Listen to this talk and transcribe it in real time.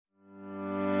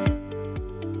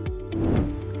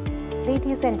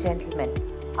Ladies and gentlemen,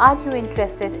 are you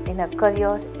interested in a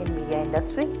career in media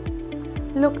industry?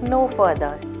 Look no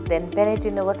further than Bennett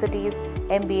University's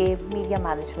MBA Media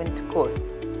Management course.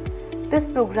 This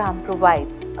program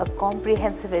provides a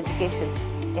comprehensive education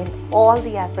in all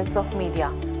the aspects of media,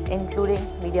 including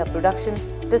media production,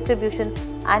 distribution,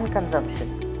 and consumption.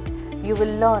 You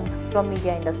will learn from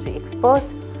media industry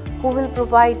experts who will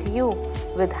provide you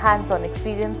with hands-on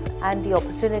experience and the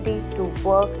opportunity to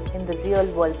work in the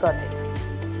real-world projects.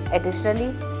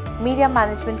 Additionally, Media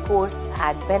Management course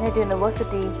at Bennett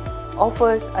University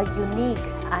offers a unique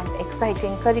and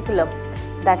exciting curriculum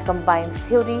that combines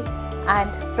theory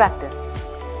and practice.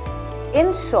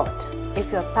 In short,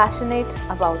 if you are passionate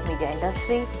about media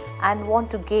industry and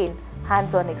want to gain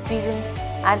hands-on experience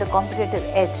and a competitive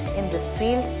edge in this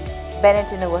field,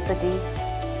 Bennett University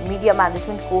Media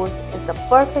Management course is the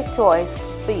perfect choice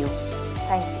for you.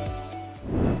 Thank you.